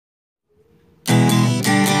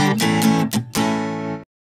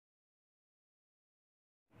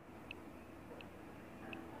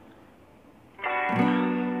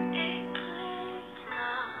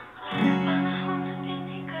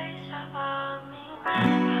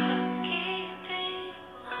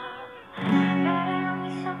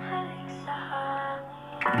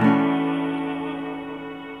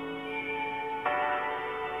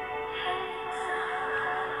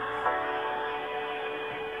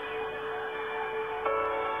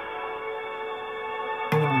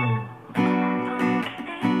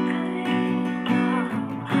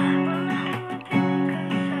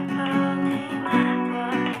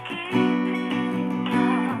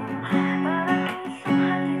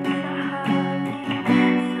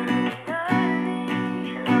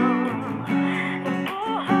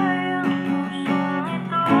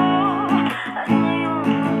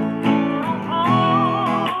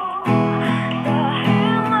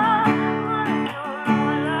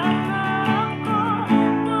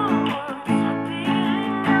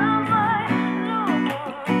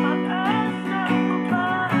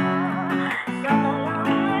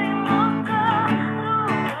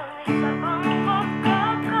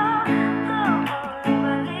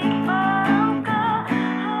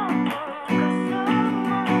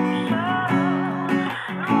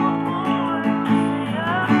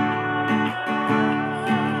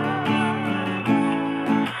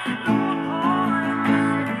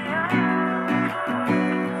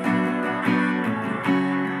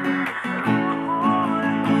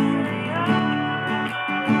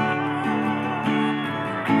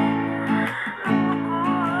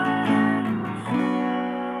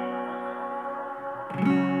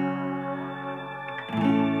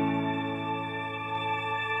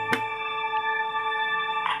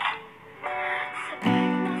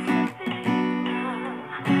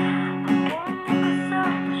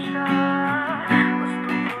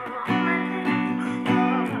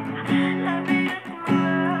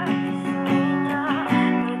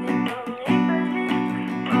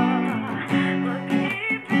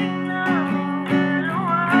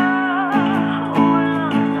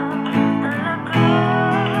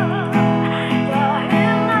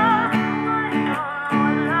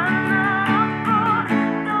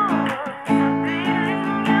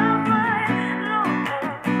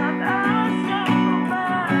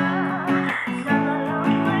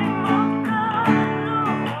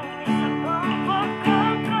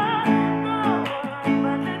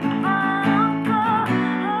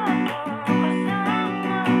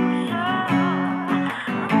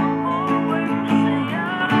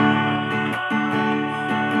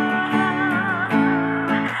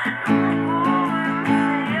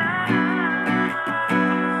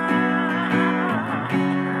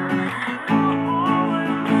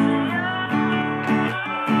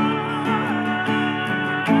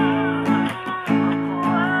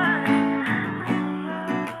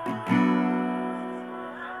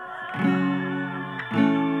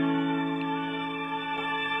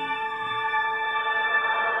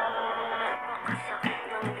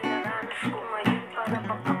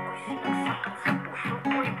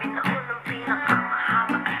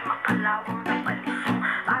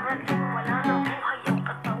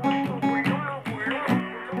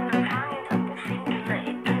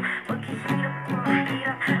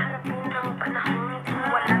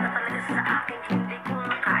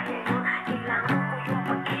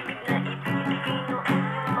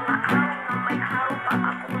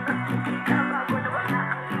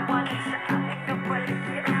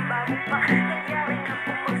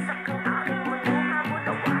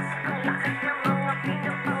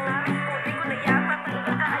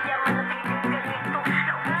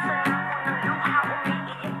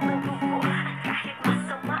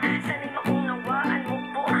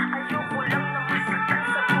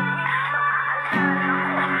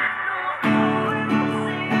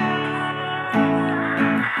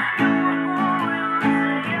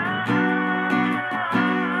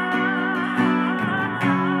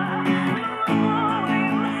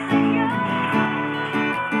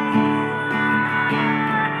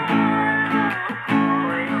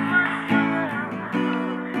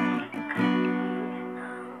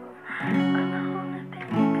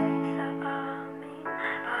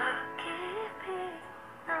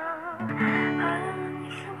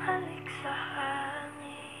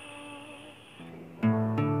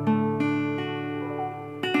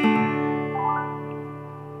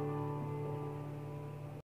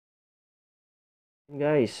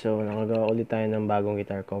Guys, so nakagawa ulit tayo ng bagong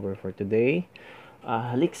guitar cover for today.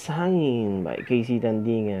 Halik Sa Hangin by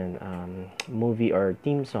Tandingan, movie or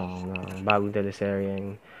theme song ng bagong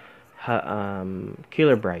teleseryeng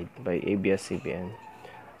Killer Bride by ABS-CBN.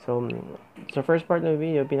 So, sa first part ng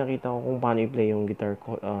video, pinakita ko kung paano i-play yung guitar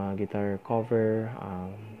cover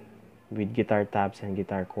with guitar tabs and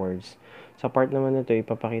guitar chords. Sa part naman nito,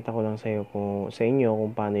 ipapakita ko lang sa inyo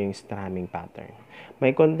kung paano yung strumming pattern.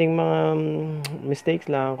 May konting mga mistakes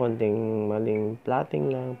lang, konting maling plotting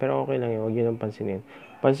lang, pero okay lang yun, huwag yun ang pansinin.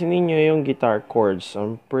 Pansinin nyo yung guitar chords.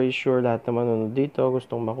 I'm pretty sure lahat naman nanonood dito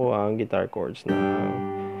gustong makuha ang guitar chords na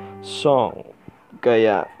song.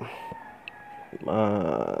 Kaya,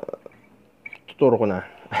 tuturo ko na.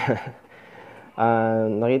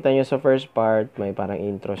 Nakita nyo sa first part, may parang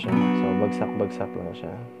intro siya. So, bagsak-bagsak lang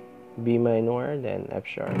siya. B minor, then F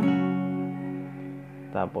sharp.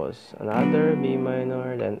 Tapos, another B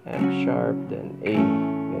minor, then F sharp, then A.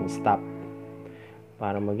 Then stop.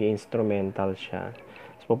 Para mag-instrumental siya.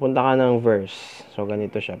 So, pupunta ka ng verse. So,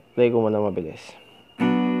 ganito siya. Play ko muna mabilis.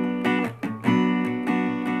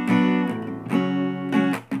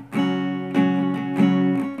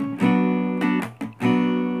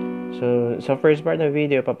 So, sa first part ng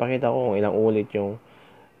video, papakita ko kung ilang ulit yung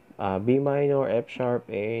B minor, F sharp,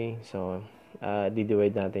 A. So,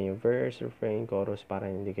 di-divide natin yung verse, refrain, chorus para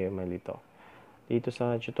hindi kayo malito. Dito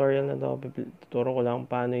sa tutorial na to, tuturo ko lang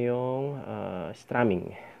paano yung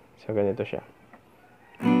strumming. So, ganito siya.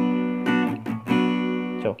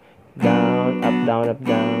 So, down, up, down, up,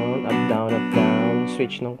 down, up, down, up, down.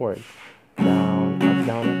 Switch ng chord. Down, up,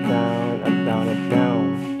 down, up, down, up, down, up, down.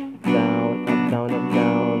 Down, up, down, up,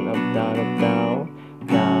 down, up, down, up, down.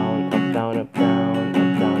 Down, up, down, up, down,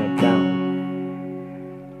 up, down, up, down.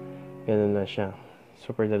 Ganun na siya.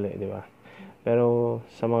 Super dali, di ba? Pero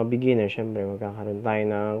sa mga beginner, syempre magkakaroon tayo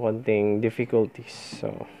ng konting difficulties.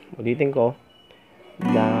 So, ulitin ko.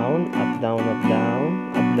 Down, up, down, up, down.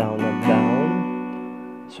 Up, down, up, down.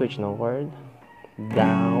 Switch ng chord.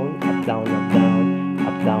 Down, up, down, up, down.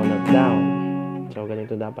 Up, down, up, down. So,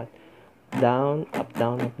 ganito dapat. Down, up,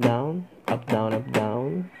 down, up, down. Up, down, up,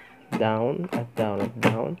 down. Down, up, down, up,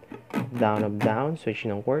 down. Down, up, down. Switch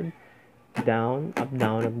ng chord. Down, up,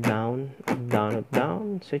 down, up, down. Up, down, up,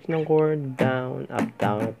 down. Switch ng chord. Down, up,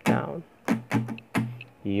 down, up, down.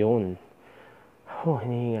 Yun.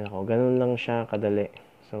 Hinihingal ako. Ganun lang siya kadali.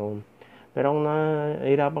 So, pero kung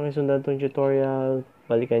nahihirapan kayo sundan itong tutorial,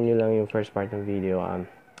 balikan nyo lang yung first part ng video.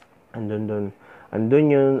 Andun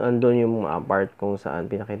yung part kung saan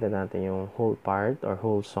pinakita natin yung whole part or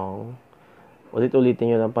whole song. Ulit-ulitin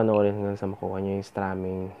nyo lang panoorin hanggang sa makuha nyo yung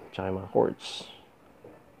strumming tsaka yung mga chords.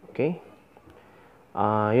 Okay?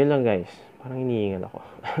 Yun lang guys. Parang hinihingal ako.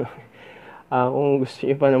 Kung gusto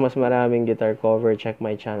nyo pa na mas maraming guitar cover, check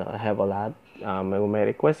my channel. I have a lot. May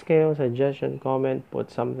request kayo, suggestion, comment, put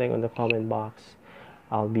something on the comment box.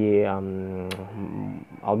 I'll be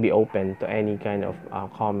open to any kind of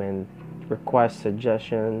comment, request,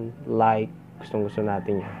 suggestion, like, gusto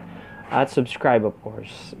natin yan. At subscribe of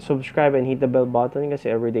course. Subscribe and hit the bell button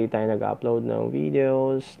kasi everyday tayo nag-upload ng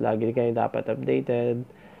videos. Lagi kayo dapat updated.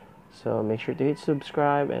 So make sure to hit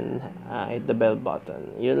subscribe and hit the bell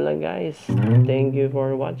button. Yun lang guys. Thank you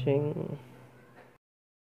for watching.